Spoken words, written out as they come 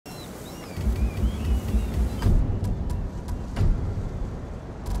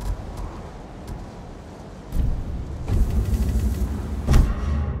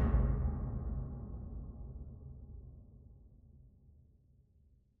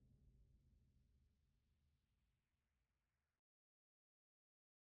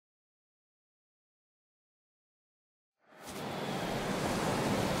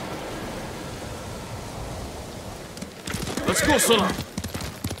Let's go, Sora.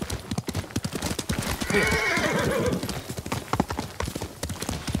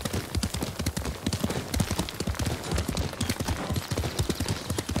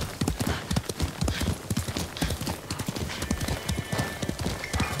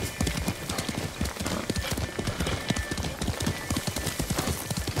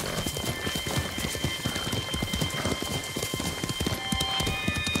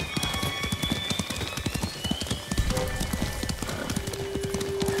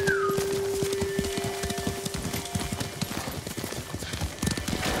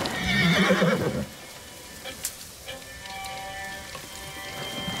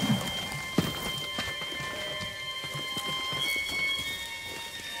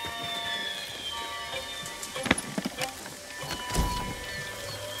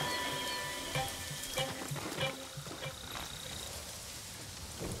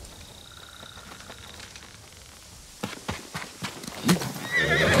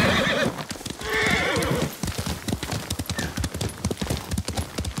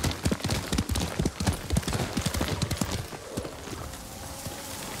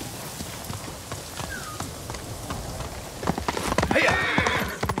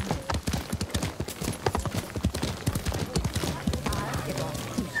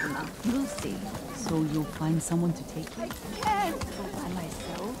 So you'll find someone to take you? I can't go by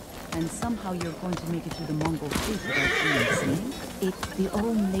myself. And somehow you're going to make it through the Mongol fleet without being seen? It's the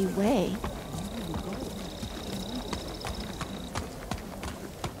only way.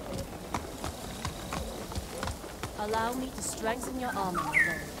 Allow me to strengthen your armor, my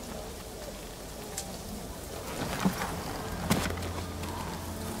lord.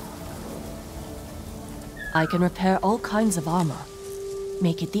 I can repair all kinds of armor.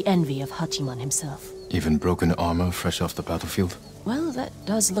 Make it the envy of Hachiman himself. Even broken armor fresh off the battlefield? Well, that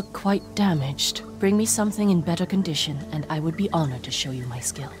does look quite damaged. Bring me something in better condition, and I would be honored to show you my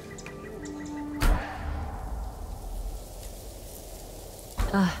skill.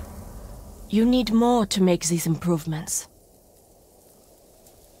 You need more to make these improvements.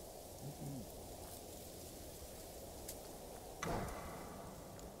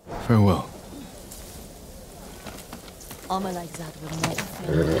 Farewell. Armor like that will never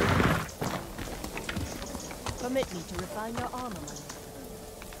fail. Permit me to refine your armor, my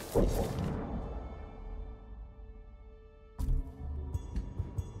lord.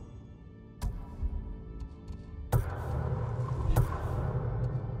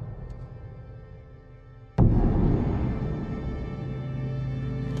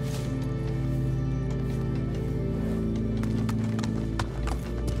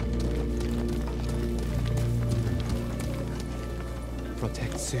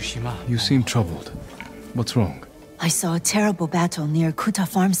 Protect Tsushima. You seem troubled. What's wrong? I saw a terrible battle near Kuta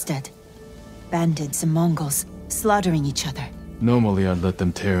Farmstead. Bandits and Mongols slaughtering each other. Normally I'd let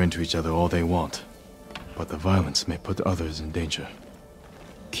them tear into each other all they want. But the violence may put others in danger.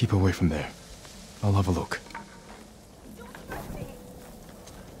 Keep away from there. I'll have a look.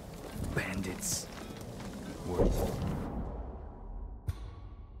 Bandits.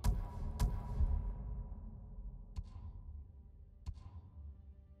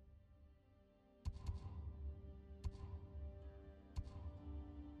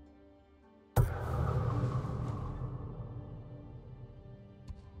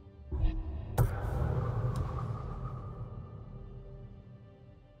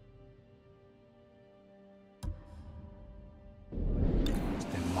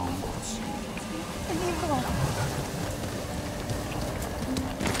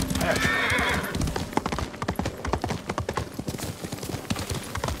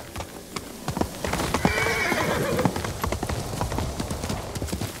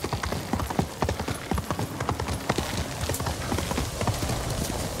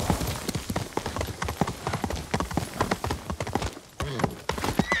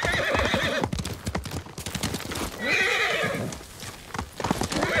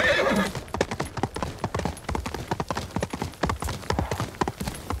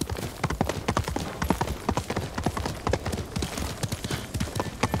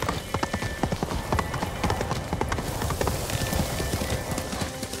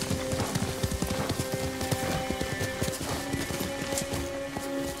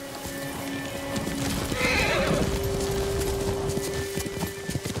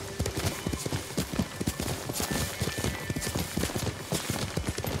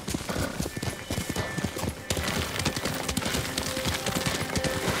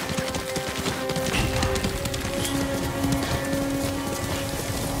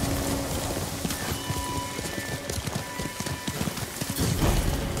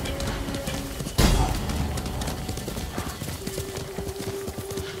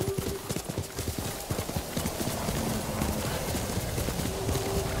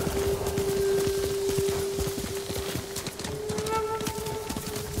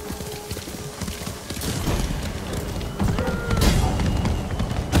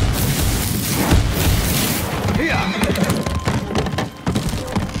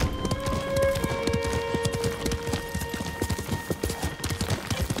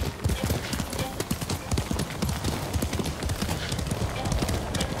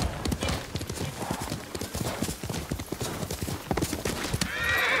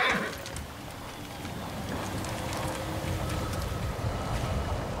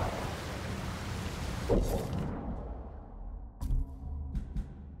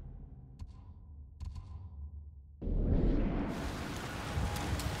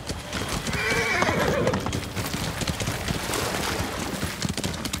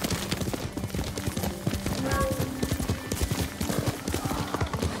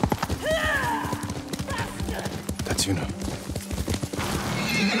 tuna.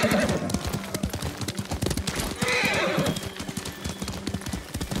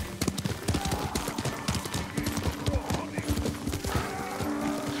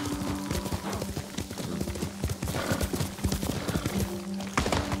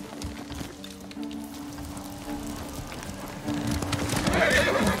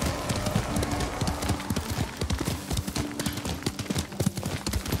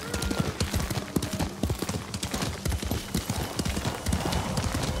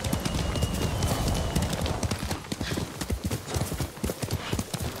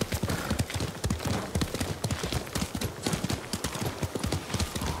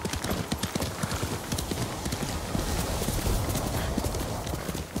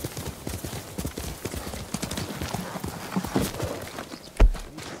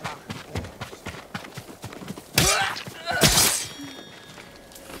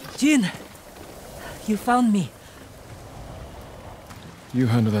 Jin! You found me. You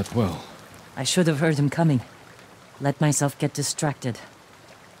handle that well. I should have heard him coming. Let myself get distracted.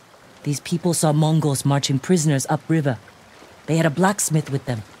 These people saw Mongols marching prisoners upriver. They had a blacksmith with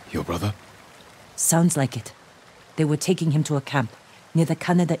them. Your brother? Sounds like it. They were taking him to a camp near the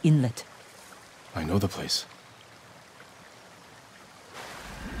Kaneda Inlet. I know the place.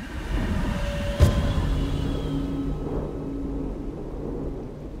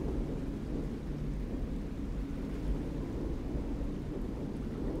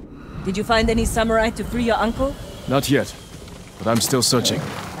 Did you find any samurai to free your uncle? Not yet, but I'm still searching.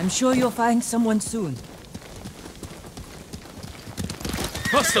 I'm sure you'll find someone soon.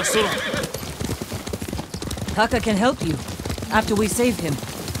 Taka can help you, after we save him.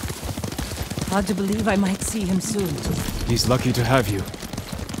 Hard to believe I might see him soon. He's lucky to have you.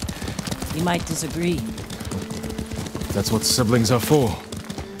 He might disagree. That's what siblings are for.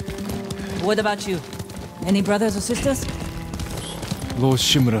 What about you? Any brothers or sisters? Lord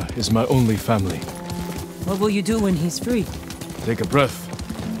Shimura is my only family. What will you do when he's free? Take a breath.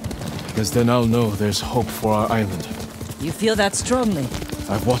 Because then I'll know there's hope for our island. You feel that strongly?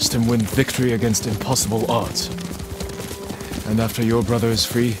 I've watched him win victory against impossible odds. And after your brother is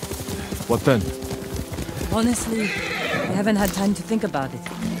free, what then? Honestly, I haven't had time to think about it.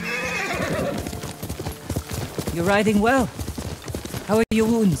 You're riding well. How are your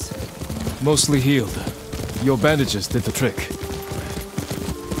wounds? Mostly healed. Your bandages did the trick.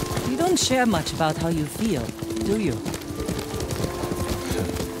 You don't share much about how you feel, do you?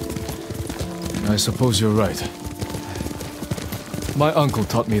 I suppose you're right. My uncle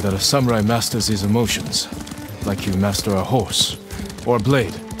taught me that a samurai masters his emotions, like you master a horse or a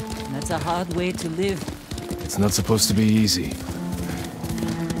blade. That's a hard way to live. It's not supposed to be easy.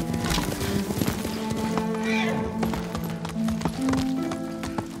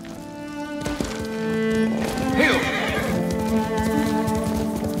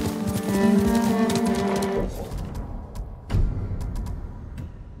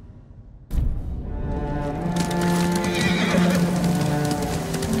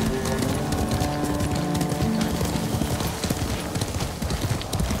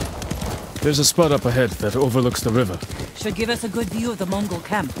 There's a spot up ahead that overlooks the river. Should give us a good view of the Mongol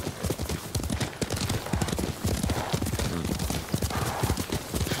camp.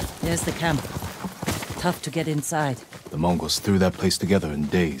 There's the camp. Tough to get inside. The Mongols threw that place together in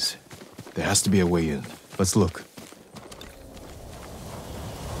days. There has to be a way in. Let's look.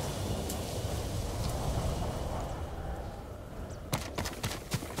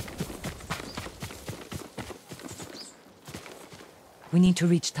 We need to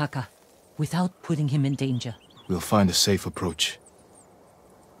reach Taka without putting him in danger. We'll find a safe approach.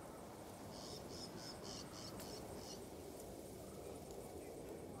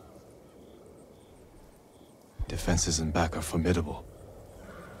 Defenses in back are formidable.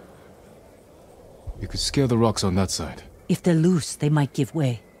 You could scale the rocks on that side. If they're loose, they might give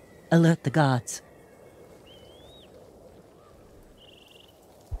way. Alert the guards.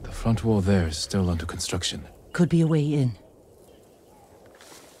 The front wall there is still under construction. Could be a way in.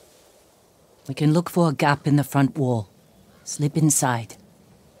 We can look for a gap in the front wall. Slip inside.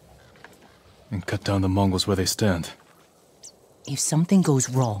 And cut down the Mongols where they stand. If something goes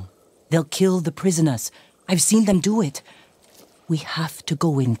wrong, they'll kill the prisoners. I've seen them do it. We have to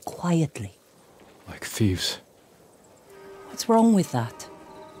go in quietly. Like thieves. What's wrong with that?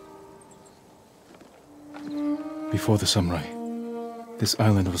 Before the samurai, this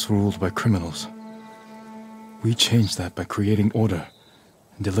island was ruled by criminals. We changed that by creating order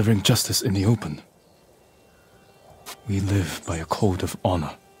and delivering justice in the open. We live by a code of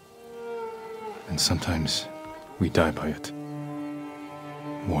honor. And sometimes we die by it.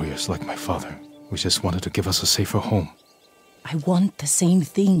 Warriors like my father We just wanted to give us a safer home. I want the same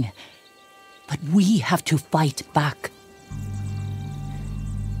thing. But we have to fight back.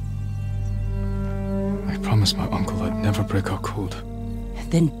 I promised my uncle I'd never break our code.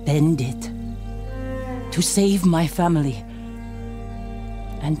 Then bend it. To save my family.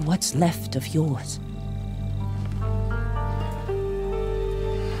 And what's left of yours.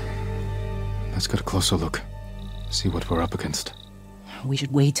 Let's get a closer look. See what we're up against. We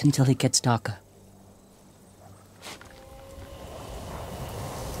should wait until it gets darker.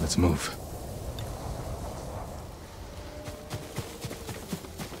 Let's move.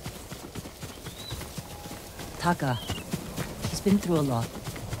 Taka. He's been through a lot.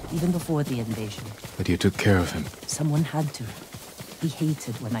 Even before the invasion. But you took care of him. Someone had to. He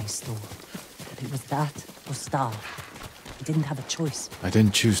hated when I stole. But it was that or starve. He didn't have a choice. I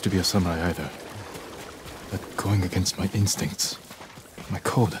didn't choose to be a samurai either. But going against my instincts, my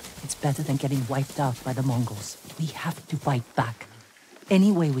code. It's better than getting wiped out by the Mongols. We have to fight back.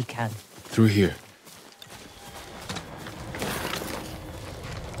 Any way we can. Through here.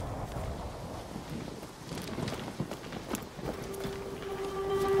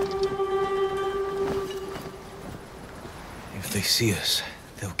 If they see us,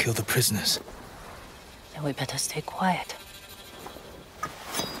 they'll kill the prisoners. Then we better stay quiet.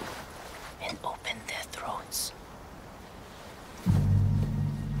 And open their throats.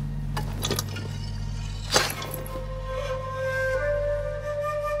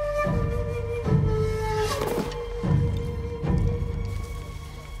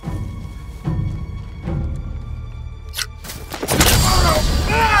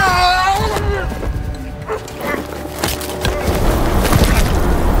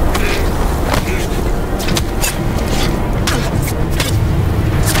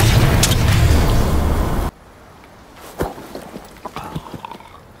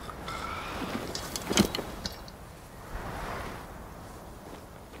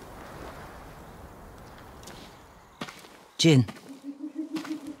 Jin.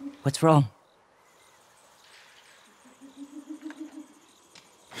 What's wrong?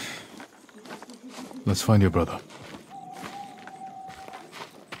 Let's find your brother.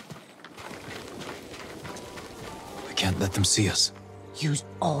 We can't let them see us. Use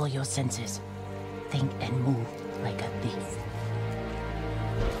all your senses. Think and move like a thief.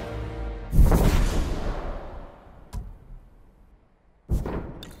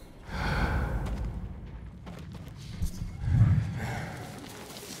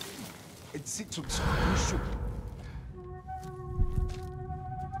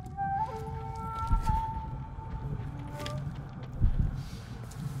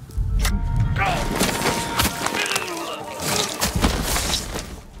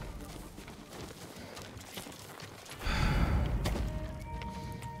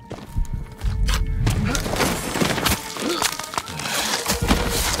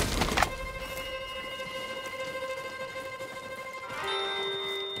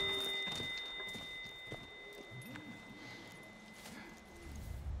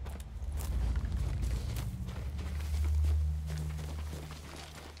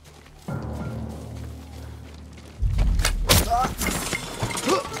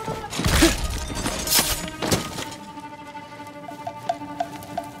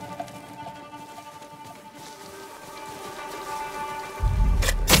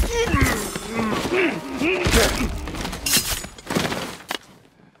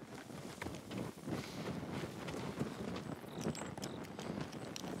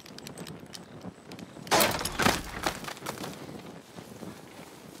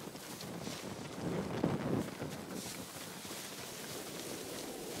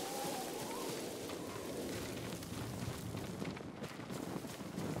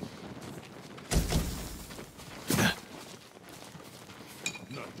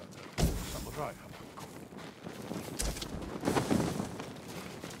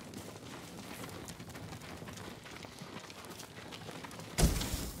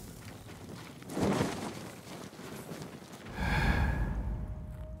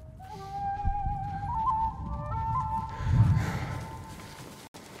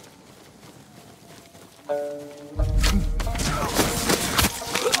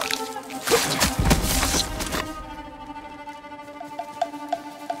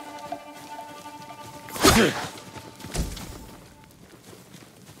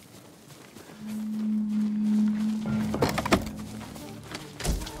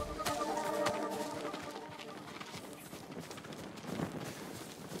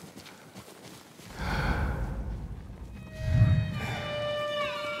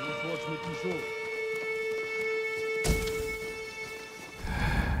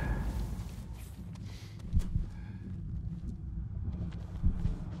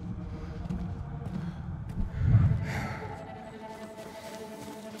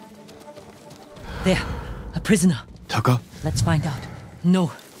 There, a prisoner. Taka? Let's find out.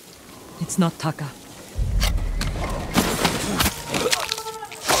 No, it's not Taka.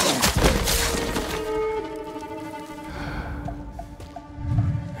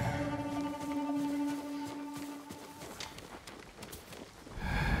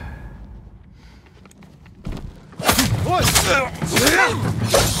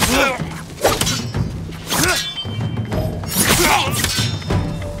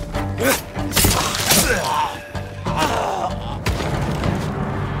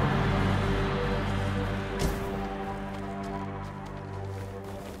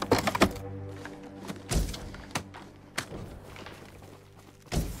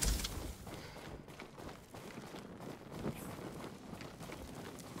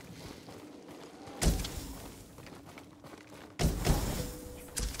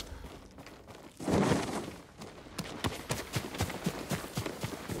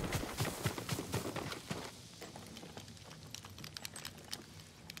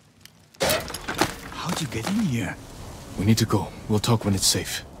 How'd you get in here? We need to go. We'll talk when it's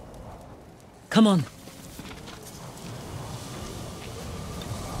safe. Come on.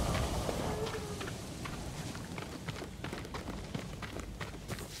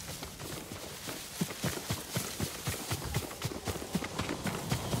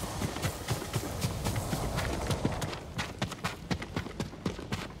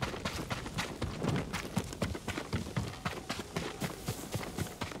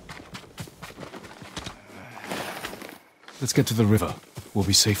 Let's get to the river. We'll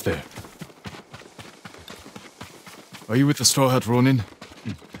be safe there. Are you with the Straw Hat Ronin?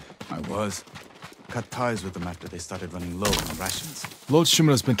 I was. Cut ties with them after they started running low on rations. Lord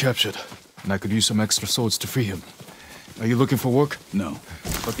Shimura's been captured, and I could use some extra swords to free him. Are you looking for work? No,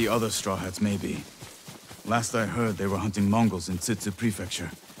 but the other Straw Hats may be. Last I heard, they were hunting Mongols in Tsutsu Prefecture,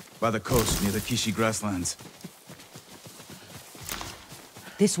 by the coast near the Kishi grasslands.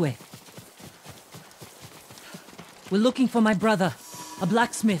 This way. We're looking for my brother, a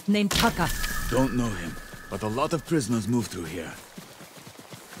blacksmith named Taka. Don't know him, but a lot of prisoners move through here.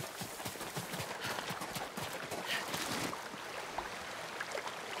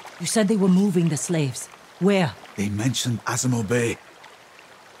 You said they were moving the slaves. Where? They mentioned ASUS A.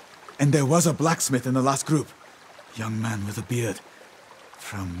 And there was a blacksmith in the last group. Young man with a beard.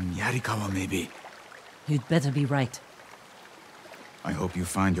 From Yarikawa, maybe. You'd better be right. I hope you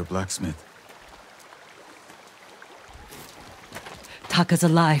find your blacksmith. Taka's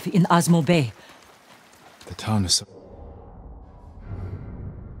alive in Osmo Bay. The town is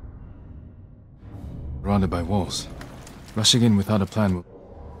surrounded by walls. Rushing in without a plan will...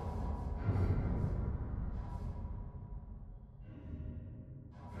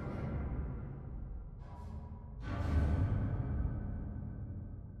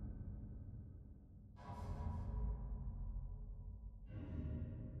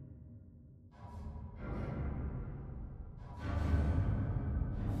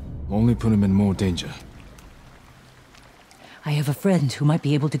 only put him in more danger. I have a friend who might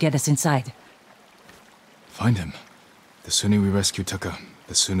be able to get us inside. Find him. The sooner we rescue Taka,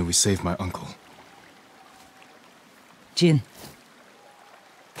 the sooner we save my uncle. Jin.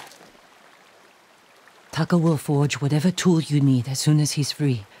 Taka will forge whatever tool you need as soon as he's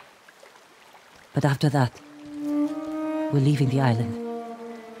free. But after that, we're leaving the island.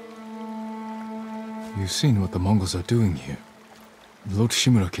 You've seen what the Mongols are doing here. Lord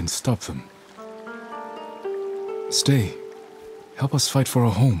Shimura can stop them. Stay. Help us fight for a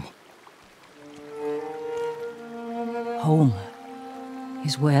home. Home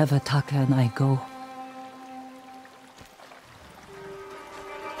is wherever Taka and I go.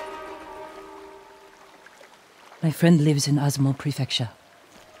 My friend lives in Azamo Prefecture,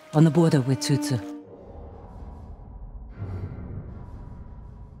 on the border with Tsutsu.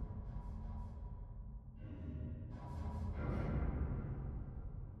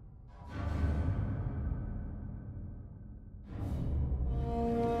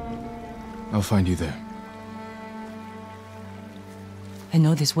 I'll find you there. I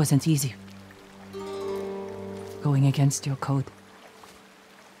know this wasn't easy. Going against your code.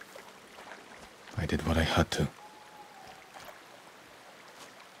 I did what I had to.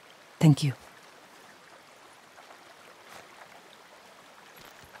 Thank you.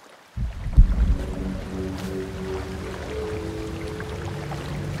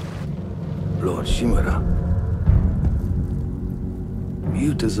 Lord Shimura,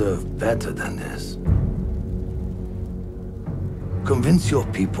 you deserve better than this. Convince your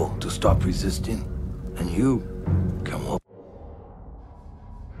people to stop resisting, and you can walk.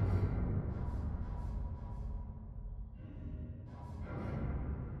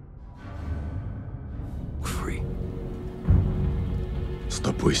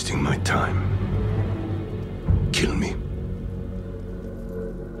 Stop wasting my time. Kill me.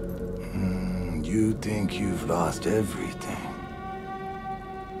 You think you've lost everything.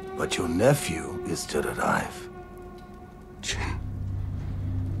 But your nephew is still alive. Jin.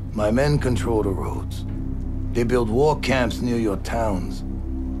 My men control the roads. They build war camps near your towns.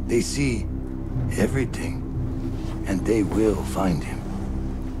 They see everything. And they will find him.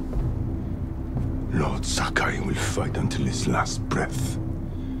 Lord Sakai will fight until his last breath.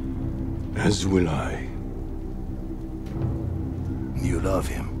 As will I. You love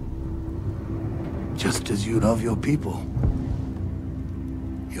him. Just as you love your people.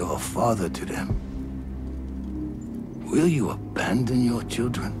 You're a father to them. Will you abandon your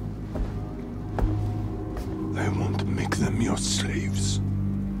children? I won't make them your slaves.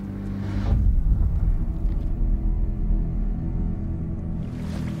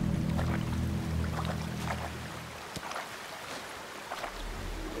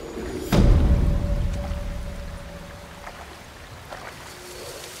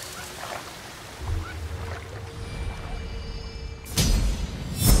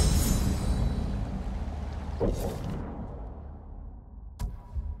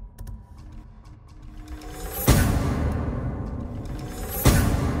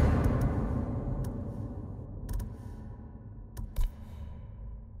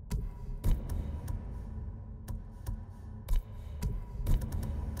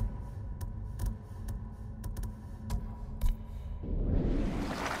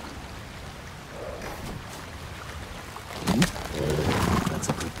 That's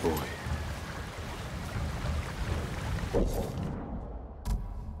a good boy.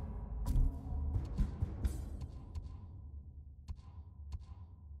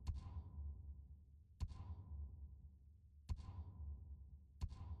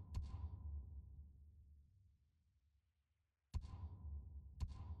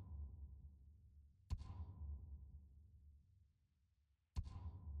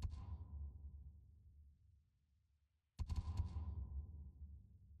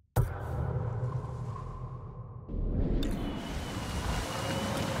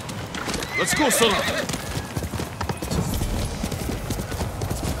 Let's go, Sora!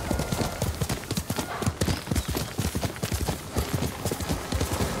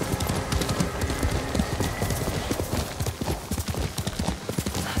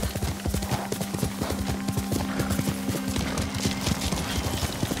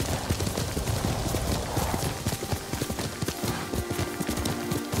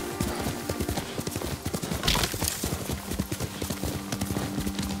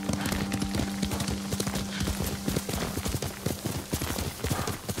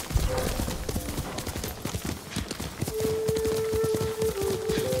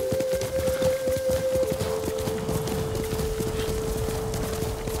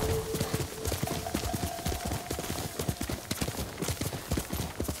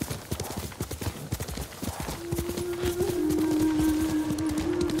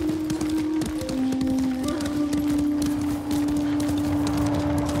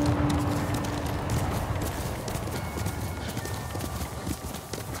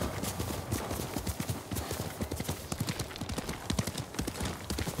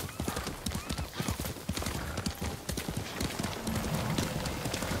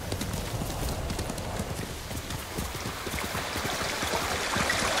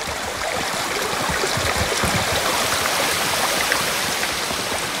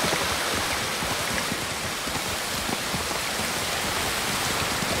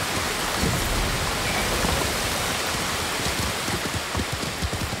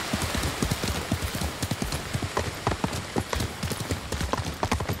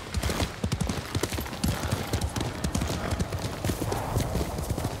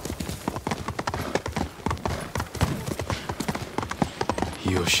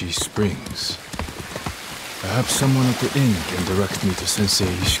 Yoshi Springs. Perhaps someone at the inn can direct me to Sensei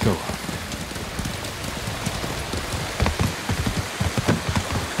Ishikawa.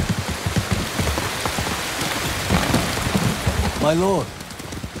 My lord,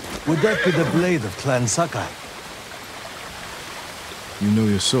 would that be the blade of Clan Sakai? You know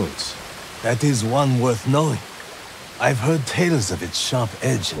your swords? That is one worth knowing. I've heard tales of its sharp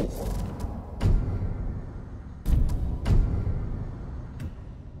edge.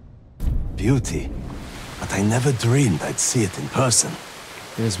 Beauty, but I never dreamed I'd see it in person.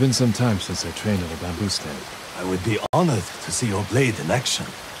 It has been some time since I trained on a bamboo stand. I would be honored to see your blade in action.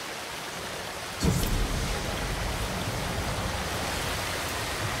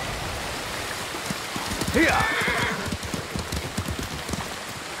 Here!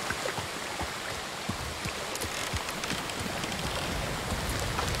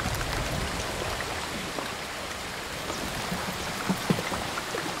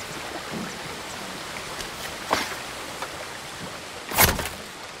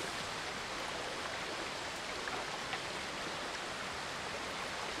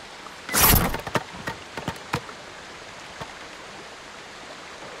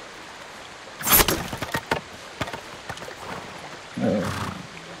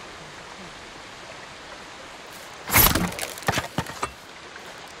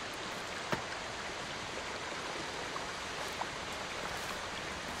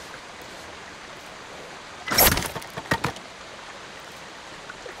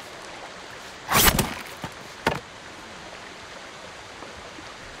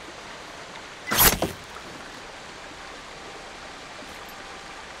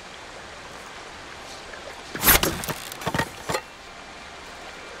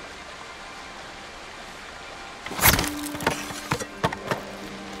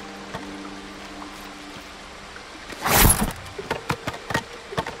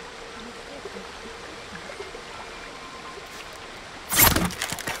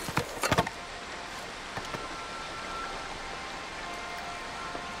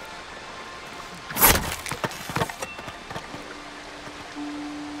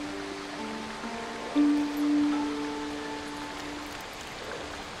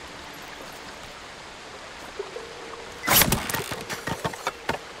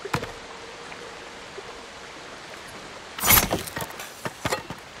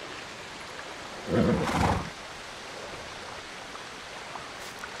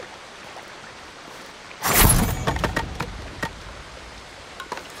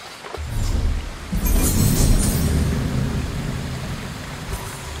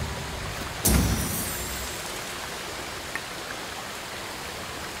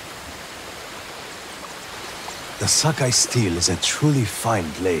 The Sakai steel is a truly fine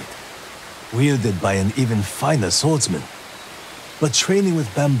blade, wielded by an even finer swordsman. But training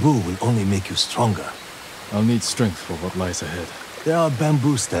with bamboo will only make you stronger. I'll need strength for what lies ahead. There are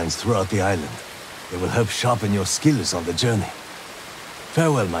bamboo stands throughout the island. They will help sharpen your skills on the journey.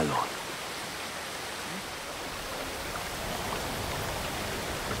 Farewell, my lord.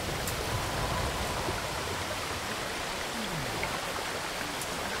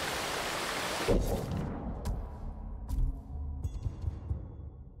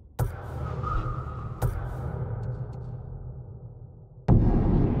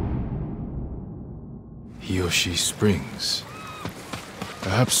 Hiyoshi Springs.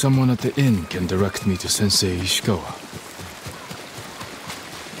 Perhaps someone at the inn can direct me to Sensei Ishikawa.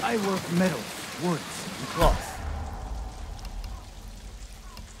 I work metals, woods, and cloth.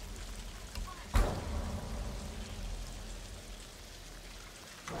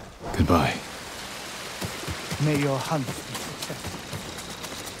 Goodbye. May your hunt be successful.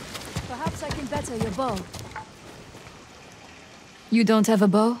 Perhaps I can better your bow. You don't have a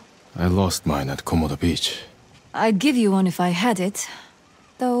bow? I lost mine at Komoda Beach. I'd give you one if I had it.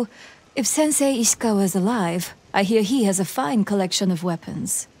 Though, if Sensei Ishikawa is alive, I hear he has a fine collection of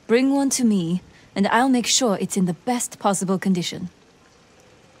weapons. Bring one to me, and I'll make sure it's in the best possible condition.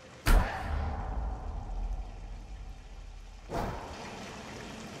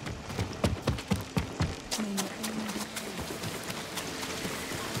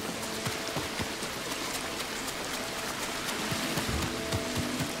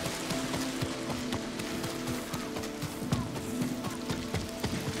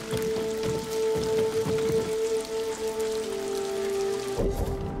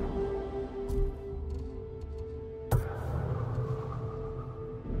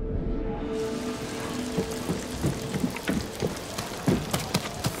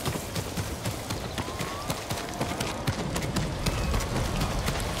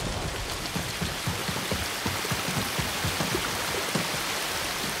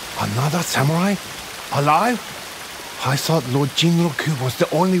 Another samurai? Alive? I thought Lord Jinroku was the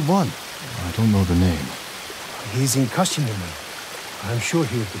only one. I don't know the name. He's in Kashimune. I'm sure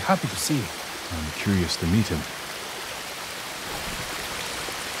he would be happy to see you. I'm curious to meet him.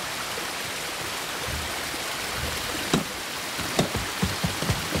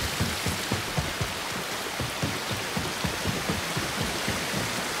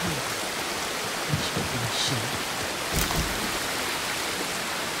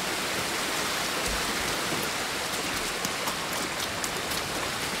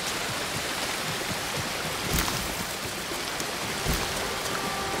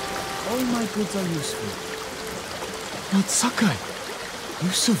 All my goods are useful. Lord Sakai, you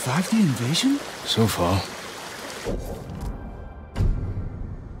survived the invasion? So far.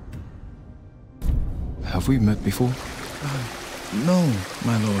 Have we met before? No,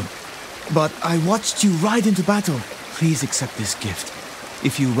 my lord. But I watched you ride into battle. Please accept this gift.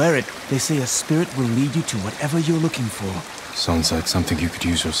 If you wear it, they say a spirit will lead you to whatever you're looking for. Sounds like something you could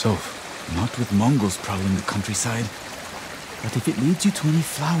use yourself. Not with Mongols prowling the countryside. But if it leads you to any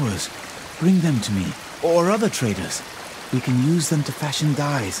flowers, bring them to me, or other traders. We can use them to fashion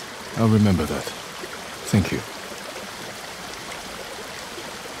dyes. I'll remember that. Thank you.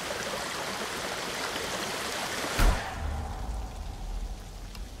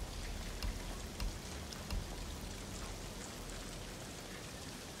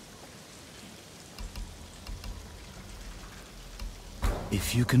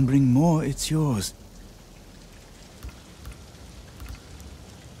 If you can bring more, it's yours.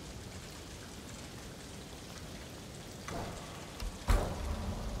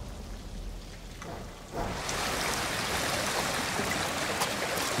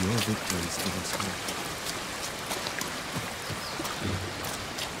 Your victory still is good.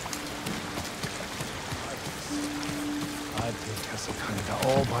 I'd take Casa Canada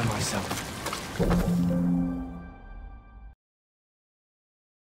all by myself.